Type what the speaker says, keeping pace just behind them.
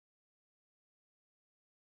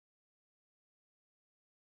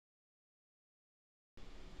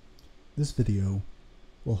This video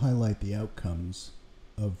will highlight the outcomes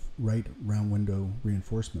of right round window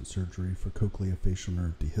reinforcement surgery for cochlea-facial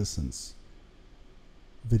nerve dehiscence.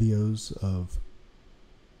 Videos of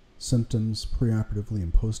symptoms preoperatively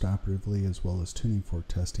and postoperatively, as well as tuning fork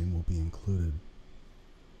testing, will be included.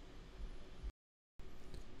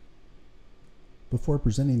 Before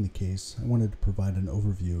presenting the case, I wanted to provide an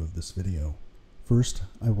overview of this video. First,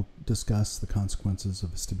 I will discuss the consequences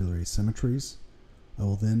of vestibular asymmetries. I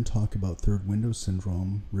will then talk about third window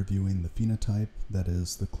syndrome, reviewing the phenotype, that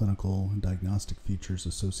is, the clinical and diagnostic features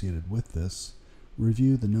associated with this,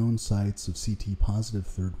 review the known sites of CT positive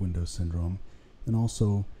third window syndrome, and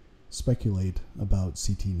also speculate about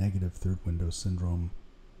CT negative third window syndrome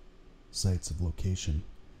sites of location.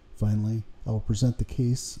 Finally, I will present the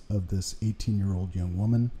case of this 18-year-old young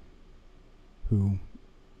woman who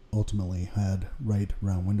ultimately had right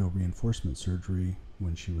round window reinforcement surgery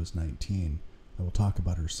when she was 19. I will talk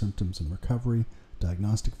about her symptoms and recovery,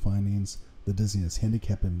 diagnostic findings, the dizziness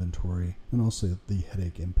handicap inventory, and also the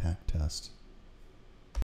headache impact test.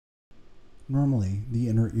 Normally, the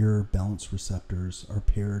inner ear balance receptors are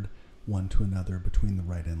paired one to another between the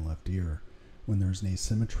right and left ear. When there's an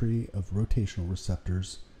asymmetry of rotational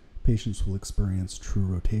receptors, patients will experience true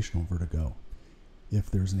rotational vertigo. If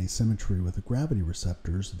there's an asymmetry with the gravity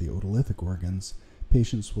receptors, the otolithic organs,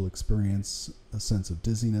 patients will experience a sense of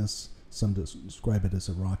dizziness. Some describe it as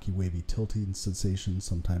a rocky, wavy, tilting sensation,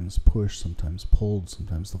 sometimes pushed, sometimes pulled,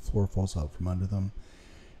 sometimes the floor falls out from under them.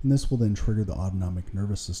 And this will then trigger the autonomic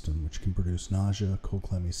nervous system, which can produce nausea, cold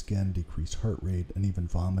clammy skin, decreased heart rate, and even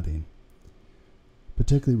vomiting.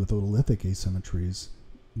 Particularly with otolithic asymmetries,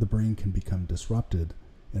 the brain can become disrupted,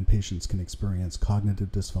 and patients can experience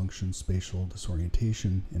cognitive dysfunction, spatial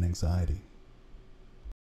disorientation, and anxiety.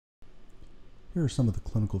 Here are some of the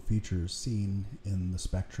clinical features seen in the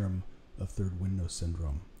spectrum of third window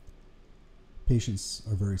syndrome. Patients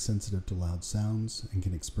are very sensitive to loud sounds and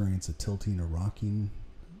can experience a tilting or rocking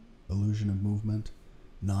illusion of movement,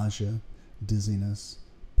 nausea, dizziness,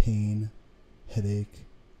 pain, headache,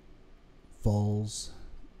 falls,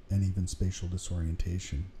 and even spatial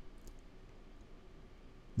disorientation.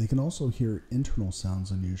 They can also hear internal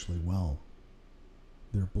sounds unusually well.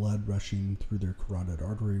 Their blood rushing through their carotid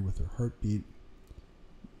artery with their heartbeat.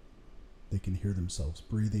 They can hear themselves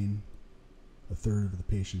breathing. A third of the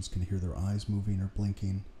patients can hear their eyes moving or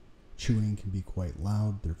blinking. Chewing can be quite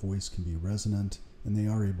loud, their voice can be resonant, and they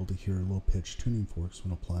are able to hear low-pitched tuning forks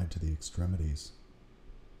when applied to the extremities.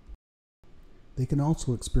 They can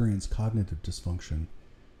also experience cognitive dysfunction.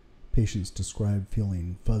 Patients describe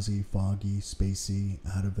feeling fuzzy, foggy, spacey,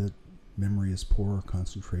 out of it. Memory is poor,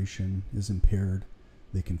 concentration is impaired.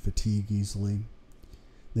 They can fatigue easily.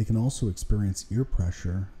 They can also experience ear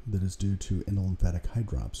pressure that is due to endolymphatic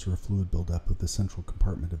hydrops, or a fluid buildup of the central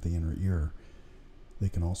compartment of the inner ear. They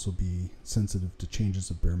can also be sensitive to changes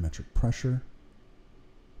of barometric pressure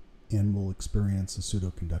and will experience a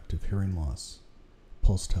pseudoconductive hearing loss.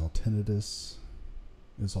 Pulsatile tinnitus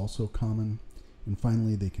is also common. And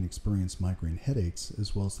finally, they can experience migraine headaches,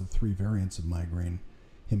 as well as the three variants of migraine: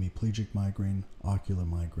 hemiplegic migraine, ocular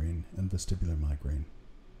migraine, and vestibular migraine.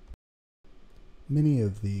 Many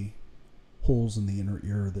of the holes in the inner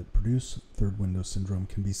ear that produce third window syndrome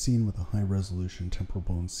can be seen with a high-resolution temporal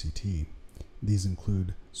bone CT. These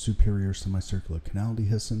include superior semicircular canal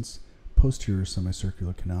dehiscence, posterior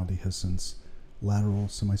semicircular canal dehiscence, lateral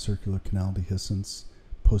semicircular canal dehiscence,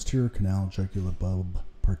 posterior canal jugular bulb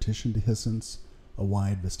partition dehiscence, a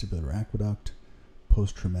wide vestibular aqueduct,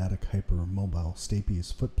 post-traumatic hypermobile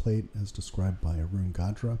stapes footplate as described by Arun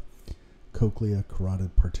Gadra, cochlea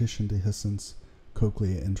carotid partition dehiscence,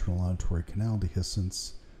 cochlea internal auditory canal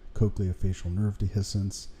dehiscence, cochlea-facial nerve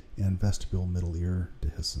dehiscence, and vestibule middle ear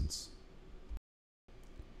dehiscence.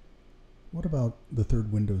 What about the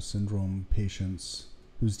third window syndrome patients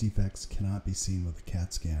whose defects cannot be seen with a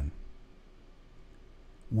CAT scan?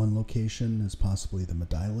 One location is possibly the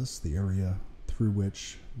medulus, the area through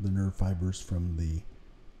which the nerve fibers from the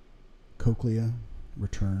cochlea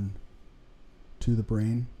return to the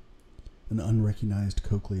brain. An unrecognized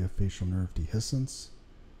cochlea-facial nerve dehiscence,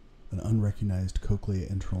 an unrecognized cochlea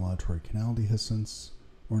internal auditory canal dehiscence,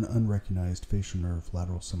 or an unrecognized facial nerve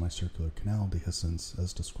lateral semicircular canal dehiscence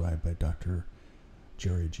as described by Dr.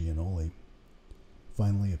 Jerry Giannoli.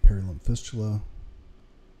 Finally, a perilimb fistula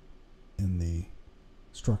in the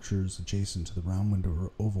structures adjacent to the round window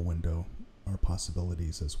or oval window are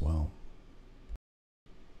possibilities as well.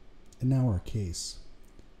 And now our case.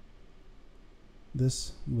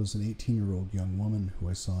 This was an 18-year-old young woman who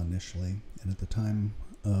I saw initially, and at the time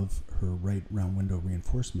of her right round window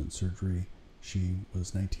reinforcement surgery, she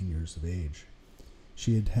was 19 years of age.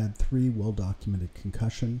 She had had 3 well-documented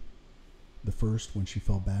concussions. The first when she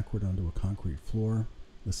fell backward onto a concrete floor.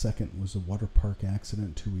 The second was a water park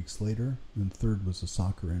accident 2 weeks later. And the third was a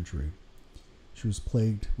soccer injury. She was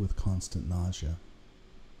plagued with constant nausea.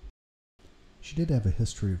 She did have a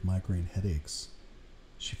history of migraine headaches.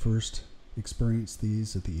 She first experienced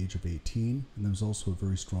these at the age of 18, and there was also a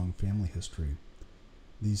very strong family history.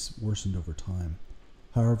 These worsened over time.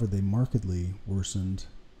 However, they markedly worsened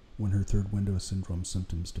when her third window syndrome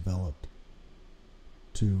symptoms developed.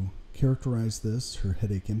 To characterize this, her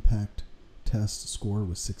headache impact test score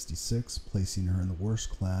was 66, placing her in the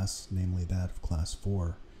worst class, namely that of class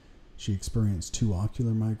 4. She experienced 2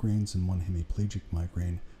 ocular migraines and 1 hemiplegic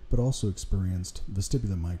migraine, but also experienced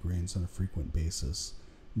vestibular migraines on a frequent basis.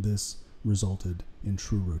 This resulted in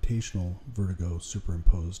true rotational vertigo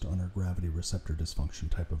superimposed on her gravity receptor dysfunction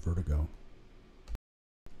type of vertigo.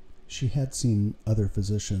 She had seen other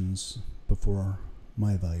physicians before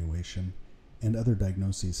my evaluation, and other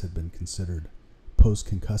diagnoses had been considered: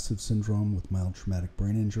 post-concussive syndrome with mild traumatic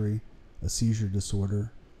brain injury, a seizure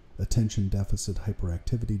disorder, attention deficit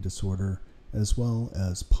hyperactivity disorder, as well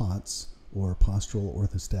as POTS, or postural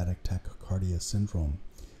orthostatic tachycardia syndrome.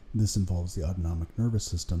 This involves the autonomic nervous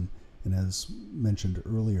system, and as mentioned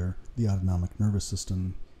earlier, the autonomic nervous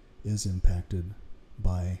system is impacted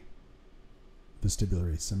by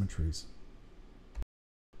vestibular asymmetries.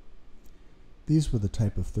 These were the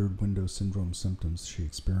type of third window syndrome symptoms she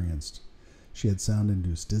experienced. She had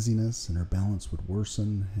sound-induced dizziness, and her balance would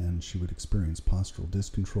worsen, and she would experience postural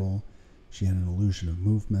discontrol. She had an illusion of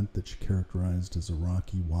movement that she characterized as a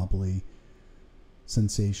rocky, wobbly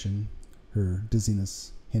sensation. Her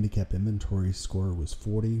dizziness handicap inventory score was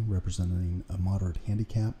 40, representing a moderate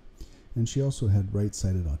handicap, and she also had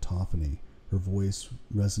right-sided autophony. Her voice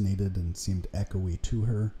resonated and seemed echoey to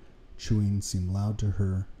her. Chewing seemed loud to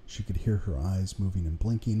her. She could hear her eyes moving and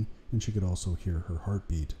blinking, and she could also hear her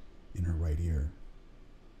heartbeat in her right ear.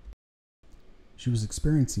 She was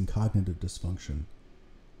experiencing cognitive dysfunction.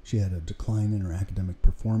 She had a decline in her academic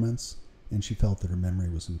performance, and she felt that her memory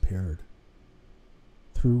was impaired.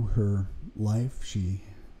 Through her life, she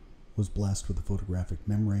was blessed with a photographic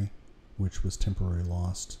memory, which was temporarily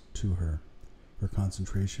lost to her. Her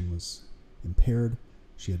concentration was impaired.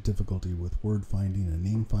 She had difficulty with word finding and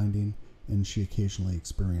name finding, and she occasionally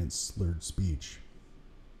experienced slurred speech.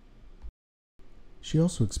 She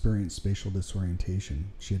also experienced spatial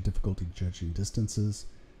disorientation. She had difficulty judging distances.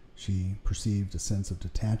 She perceived a sense of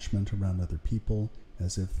detachment around other people,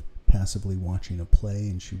 as if passively watching a play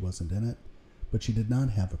and she wasn't in it. But she did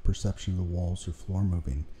not have a perception of the walls or floor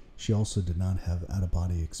moving. She also did not have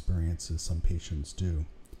out-of-body experiences some patients do.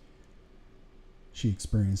 She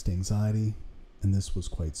experienced anxiety, and this was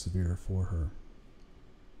quite severe for her.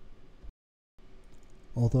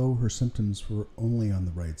 Although her symptoms were only on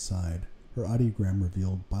the right side, her audiogram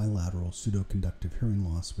revealed bilateral pseudoconductive hearing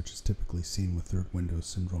loss, which is typically seen with third window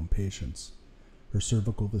syndrome patients. Her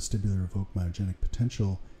cervical vestibular evoked myogenic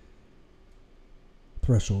potential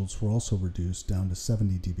thresholds were also reduced down to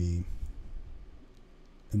 70 dB,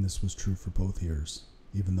 and this was true for both ears,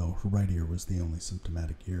 even though her right ear was the only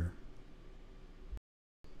symptomatic ear.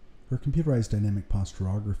 Her computerized dynamic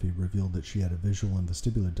posturography revealed that she had a visual and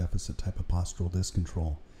vestibular deficit type of postural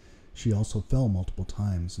discontrol. She also fell multiple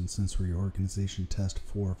times in sensory organization test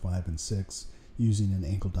 4, 5, and 6 using an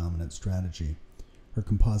ankle dominant strategy. Her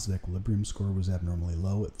composite equilibrium score was abnormally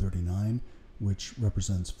low at 39, which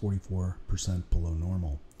represents 44% below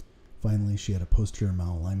normal. Finally, she had a posterior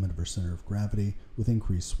malalignment of her center of gravity with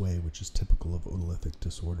increased sway, which is typical of otolithic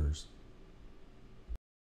disorders.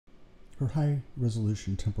 Her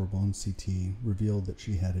high-resolution temporal bone CT revealed that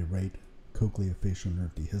she had a right cochlea-facial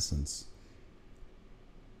nerve dehiscence.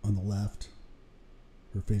 On the left,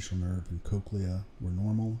 her facial nerve and cochlea were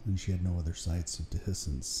normal, and she had no other sites of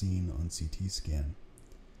dehiscence seen on CT scan.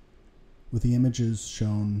 With the images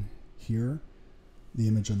shown here, the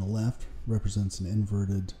image on the left represents an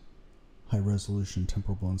inverted high-resolution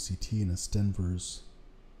temporal bone CT in a Stenver's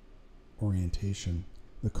orientation.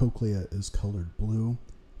 The cochlea is colored blue,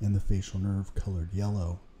 and the facial nerve colored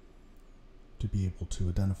yellow to be able to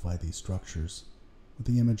identify these structures. With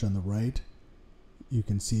the image on the right, you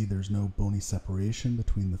can see there's no bony separation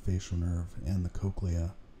between the facial nerve and the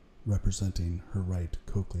cochlea, representing her right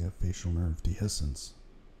cochlea-facial nerve dehiscence.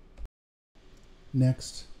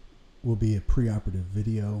 Next will be a preoperative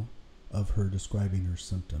video of her describing her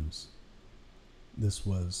symptoms. This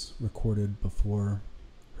was recorded before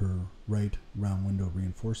her right round window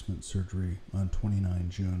reinforcement surgery on 29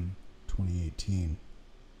 June 2018.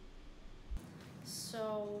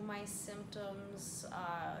 So my symptoms,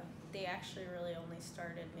 they actually really only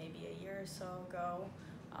started maybe a year or so ago.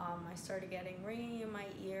 I started getting ringing in my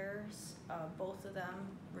ears, both of them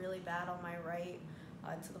really bad on my right,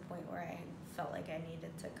 to the point where I felt like I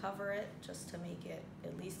needed to cover it just to make it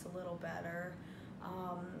at least a little better.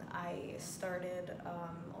 I started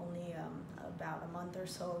only about a month or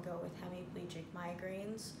so ago with hemiplegic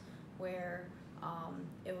migraines, where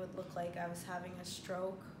it would look like I was having a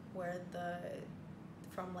stroke, where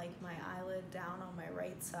from like my eyelid down on my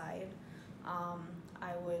right side,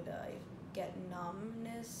 I would get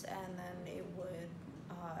numbness, and then it would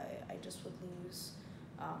I just would lose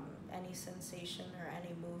any sensation or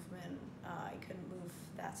any movement. I couldn't move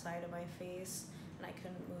that side of my face, and I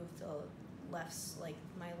couldn't move the like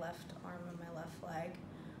my left arm and my left leg.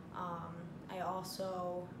 I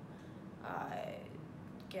also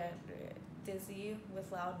get dizzy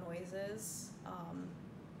with loud noises.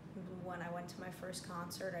 When I went to my first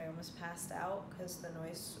concert, I almost passed out because the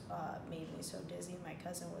noise made me so dizzy. My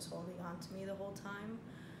cousin was holding on to me the whole time.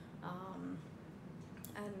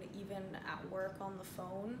 And even at work on the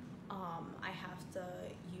phone, I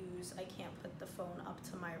can't put the phone up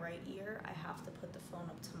to my right ear. I have to put the phone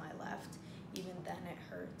up to my left. Even then it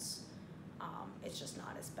hurts. It's just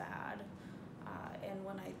not as bad. And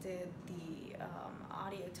when I did the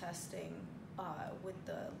audio testing with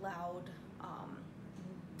the loud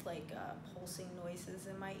pulsing noises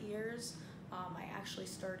in my ears, I actually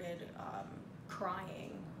started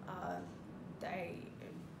crying.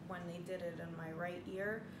 When they did it in my right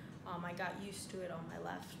ear, I got used to it on my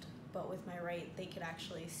left, but with my right, they could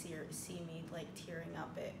actually see me like tearing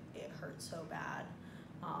up. It hurt so bad,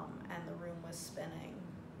 and the room was spinning.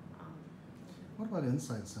 What about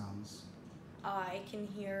inside sounds? I can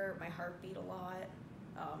hear my heartbeat a lot.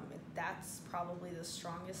 That's probably the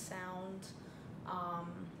strongest sound.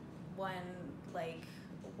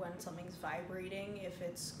 When something's vibrating, if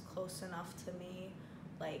it's close enough to me,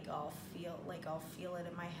 I'll feel it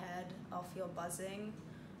in my head. I'll feel buzzing.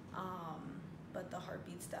 But the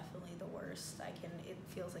heartbeat's definitely the worst. It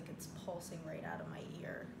feels like it's pulsing right out of my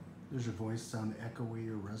ear. Does your voice sound echoey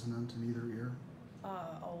or resonant in either ear?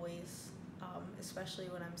 Always, especially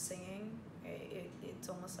when I'm singing. It's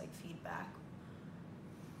almost like feedback.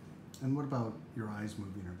 And what about your eyes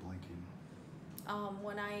moving or blinking?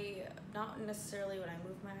 Not necessarily when I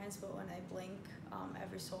move my eyes, but when I blink,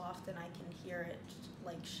 every so often I can hear it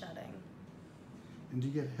like shutting. And do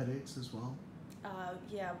you get headaches as well?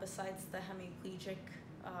 Yeah, besides the hemiplegic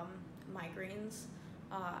migraines,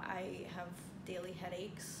 I have daily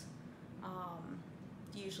headaches.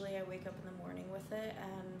 Usually I wake up in the morning with it,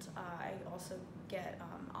 and I also get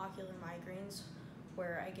ocular migraines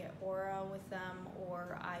where I get aura with them,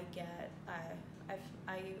 or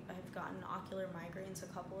I've gotten ocular migraines a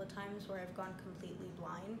couple of times where I've gone completely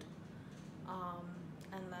blind,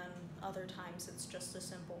 and then other times it's just a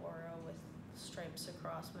simple aura with stripes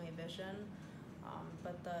across my vision,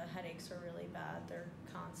 but the headaches are really bad. They're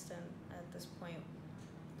constant at this point.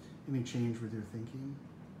 Any change with your thinking?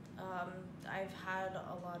 I've had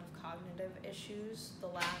a lot of cognitive issues the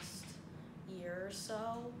last year or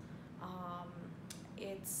so.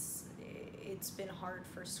 It's been hard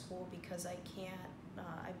for school because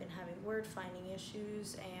I've been having word finding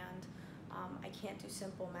issues, and I can't do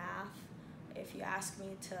simple math. If you ask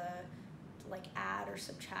me to add or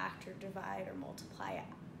subtract or divide or multiply,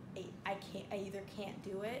 I either can't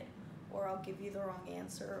do it, or I'll give you the wrong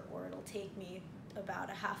answer, or it'll take me about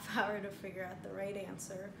a half hour to figure out the right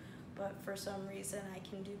answer. But for some reason I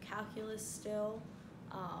can do calculus still.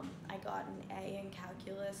 I got an A in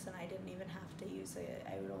calculus, and I didn't even have to use it.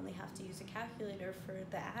 I would only have to use a calculator for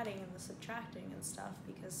the adding and the subtracting and stuff,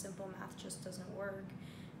 because simple math just doesn't work.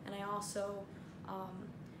 And I also,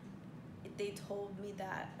 they told me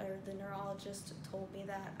that, or the neurologist told me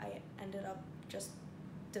that I ended up just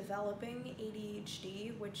developing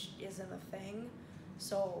ADHD, which isn't a thing.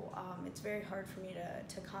 So it's very hard for me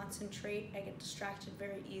to concentrate. I get distracted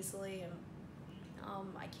very easily, and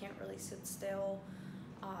I can't really sit still.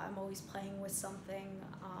 I'm always playing with something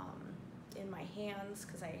in my hands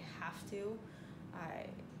because I have to. I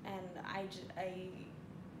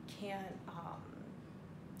can't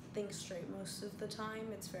think straight most of the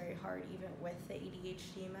time. It's very hard even with the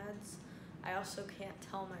ADHD meds. I also can't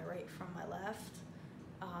tell my right from my left.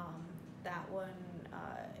 That one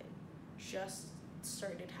just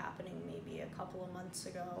started happening maybe a couple of months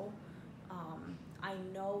ago. I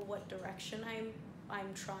know what direction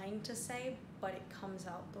I'm trying to say, but it comes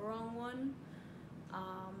out the wrong one.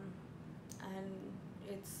 And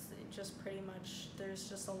it's just pretty much, there's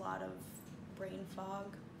just a lot of brain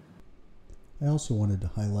fog. I also wanted to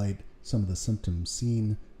highlight some of the symptoms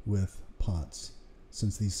seen with POTS,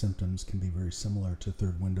 since these symptoms can be very similar to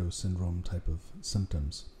third window syndrome type of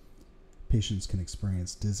symptoms. Patients can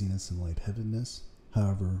experience dizziness and lightheadedness.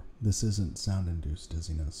 However, this isn't sound-induced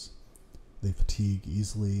dizziness. They fatigue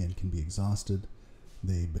easily and can be exhausted.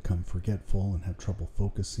 They become forgetful and have trouble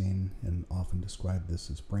focusing and often describe this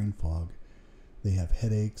as brain fog. They have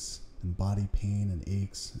headaches and body pain and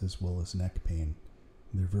aches as well as neck pain.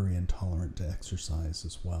 They're very intolerant to exercise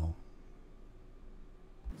as well.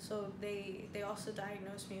 So they also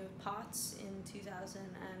diagnosed me with POTS in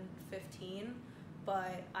 2015,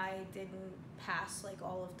 but I didn't pass like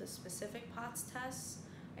all of the specific POTS tests.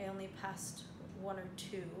 I only passed one or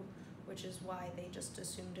two, which is why they just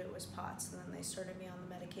assumed it was POTS, and then they started me on the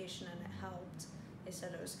medication and it helped. They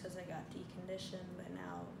said it was because I got deconditioned, but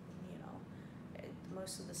now,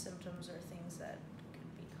 most of the symptoms are things that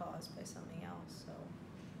could be caused by something else. So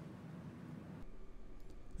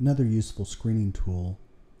another useful screening tool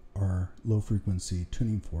are low-frequency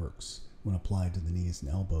tuning forks when applied to the knees and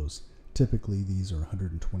elbows. Typically, these are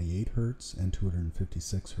 128 Hz and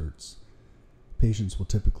 256 Hz. Patients will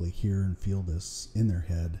typically hear and feel this in their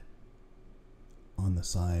head on the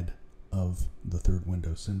side of the third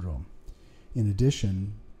window syndrome. In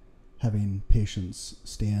addition, having patients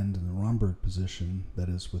stand in the Romberg position, that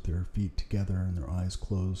is with their feet together and their eyes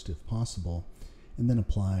closed if possible, and then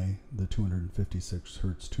apply the 256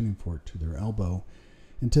 Hz tuning fork to their elbow,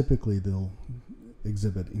 and typically they'll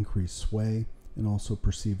exhibit increased sway and also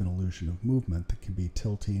perceive an illusion of movement that can be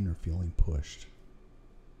tilting or feeling pushed.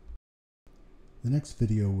 The next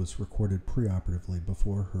video was recorded preoperatively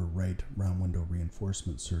before her right round window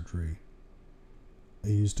reinforcement surgery. I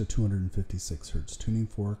used a 256 Hz tuning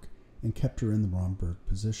fork and kept her in the Romberg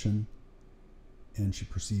position, and she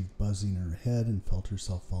perceived buzzing in her head and felt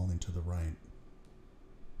herself falling to the right.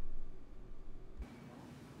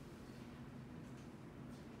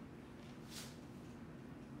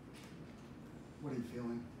 What are you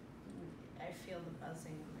feeling? I feel the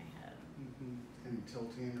buzzing in my head. Any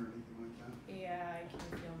tilting or anything like that? Yeah, I can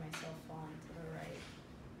feel myself falling to the right.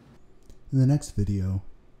 In the next video,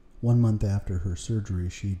 1 month after her surgery,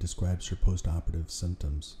 she describes her post-operative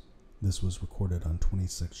symptoms. This was recorded on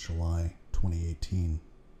 26 July 2018.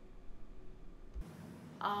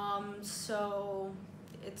 So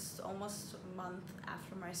it's almost a month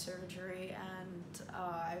after my surgery, and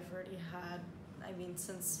I've already had,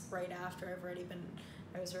 since right after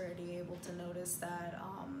I was already able to notice that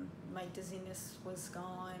my dizziness was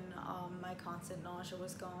gone, my constant nausea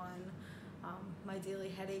was gone, my daily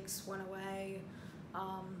headaches went away,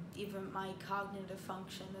 even my cognitive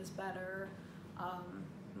function is better,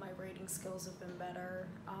 my rating skills have been better,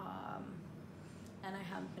 and I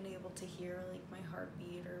haven't been able to hear like my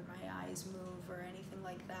heartbeat or my eyes move or anything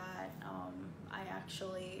like that. I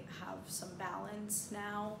actually have some balance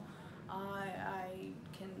now. I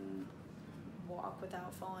can walk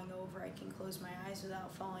without falling over. I can close my eyes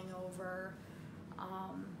without falling over.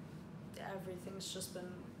 Everything's just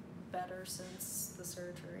been better since the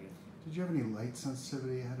surgery. Did you have any light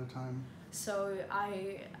sensitivity ahead of time? So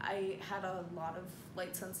I had a lot of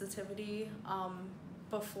light sensitivity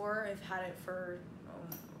before. I've had it for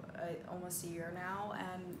almost a year now,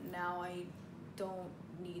 and now I don't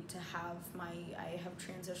need to have I have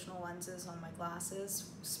transitional lenses on my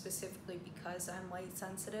glasses specifically because I'm light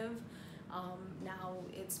sensitive. Now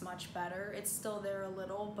it's much better. It's still there a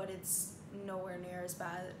little, but it's nowhere near as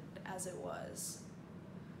bad as it was.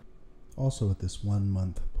 Also, at this 1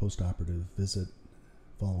 month post-operative visit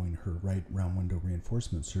following her right round window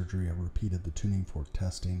reinforcement surgery, I repeated the tuning fork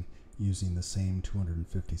testing using the same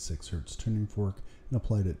 256 Hz tuning fork and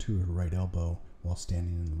applied it to her right elbow while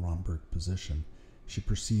standing in the Romberg position. She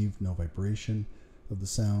perceived no vibration of the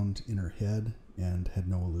sound in her head and had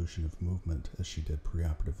no illusion of movement as she did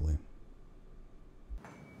preoperatively.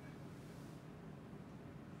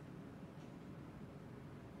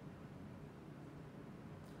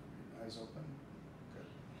 Eyes open. Good.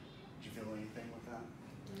 Did you feel anything with that?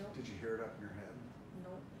 Nope. Did you hear it up in your head?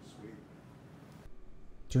 Nope. Sweet.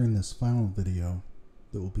 During this final video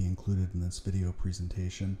that will be included in this video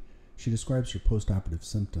presentation, she describes her postoperative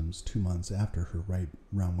symptoms 2 months after her right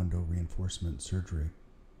round window reinforcement surgery.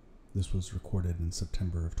 This was recorded in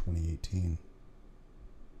September of 2018.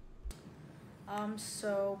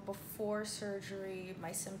 So before surgery,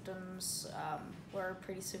 my symptoms were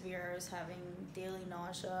pretty severe. I was having daily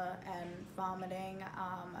nausea and vomiting.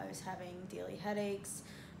 I was having daily headaches,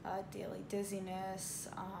 daily dizziness.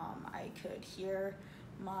 I could hear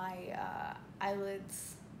my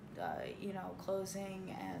eyelids,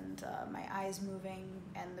 closing, and my eyes moving.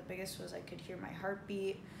 And the biggest was I could hear my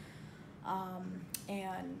heartbeat.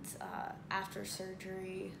 After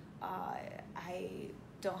surgery, I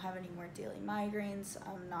don't have any more daily migraines.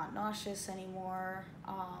 I'm not nauseous anymore.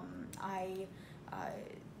 I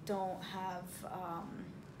don't have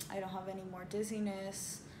any more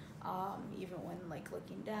dizziness, even when like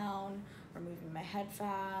looking down or moving my head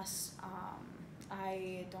fast.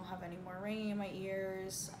 I don't have any more ringing in my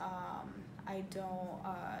ears. I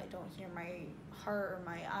don't hear my heart or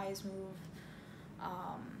my eyes move.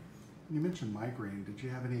 You mentioned migraine. Did you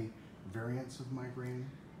have any variants of migraine?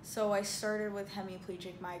 So I started with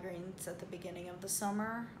hemiplegic migraines at the beginning of the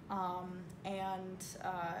summer,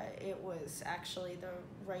 it was actually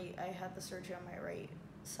I had the surgery on my right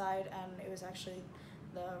side, and it was actually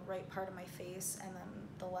the right part of my face, and then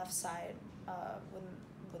the left side with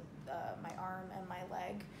my arm and my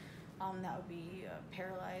leg, that would be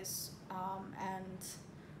paralyzed,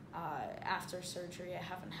 after surgery I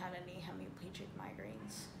haven't had any hemiplegic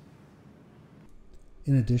migraines.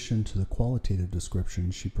 In addition to the qualitative description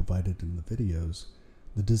she provided in the videos,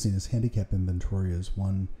 the Dizziness Handicap Inventory is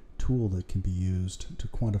one tool that can be used to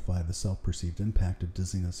quantify the self-perceived impact of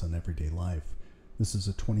dizziness on everyday life. This is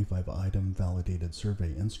a 25-item validated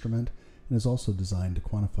survey instrument and is also designed to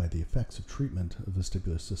quantify the effects of treatment of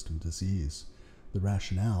vestibular system disease. The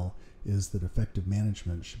rationale is that effective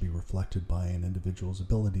management should be reflected by an individual's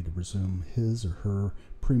ability to resume his or her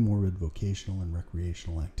pre-morbid vocational and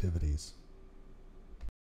recreational activities.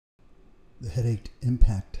 The Headache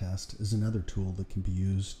Impact Test is another tool that can be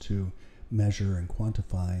used to measure and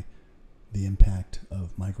quantify the impact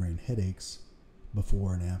of migraine headaches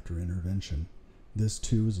before and after intervention. This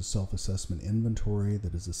too is a self-assessment inventory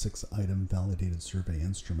that is a 6-item validated survey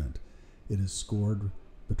instrument. It is scored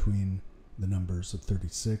between the numbers of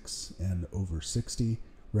 36 and over 60,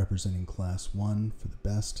 representing class 1 for the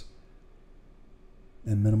best,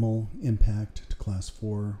 and minimal impact to class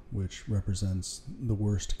 4, which represents the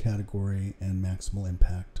worst category, and maximal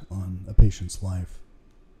impact on a patient's life.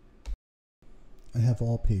 I have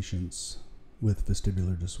all patients with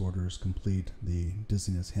vestibular disorders complete the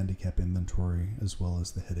Dizziness Handicap Inventory as well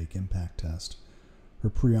as the Headache Impact Test. Her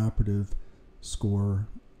preoperative score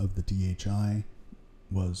of the DHI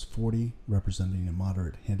was 40, representing a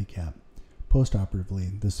moderate handicap.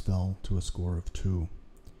 Postoperatively, this fell to a score of 2.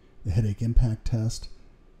 The Headache Impact Test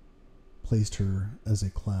placed her as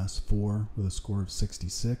a class 4 with a score of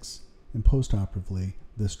 66, and postoperatively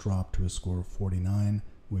this dropped to a score of 49,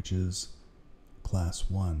 which is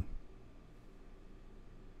class 1.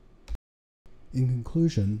 In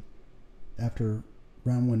conclusion, after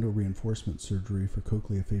round window reinforcement surgery for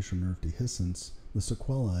cochlea-facial nerve dehiscence, the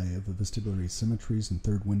sequelae of the vestibular asymmetries and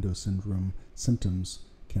third window syndrome symptoms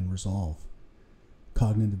can resolve.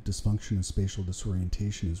 Cognitive dysfunction and spatial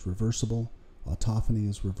disorientation is reversible, autophony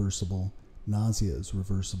is reversible, nausea is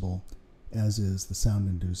reversible, as is the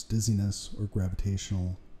sound-induced dizziness or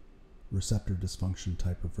gravitational receptor dysfunction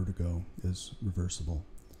type of vertigo is reversible.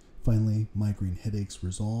 Finally, migraine headaches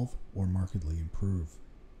resolve or markedly improve.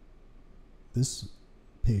 This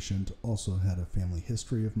patient also had a family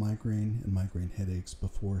history of migraine and migraine headaches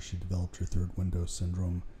before she developed her third window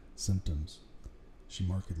syndrome symptoms. She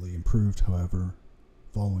markedly improved, however,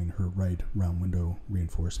 following her right round window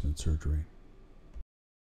reinforcement surgery.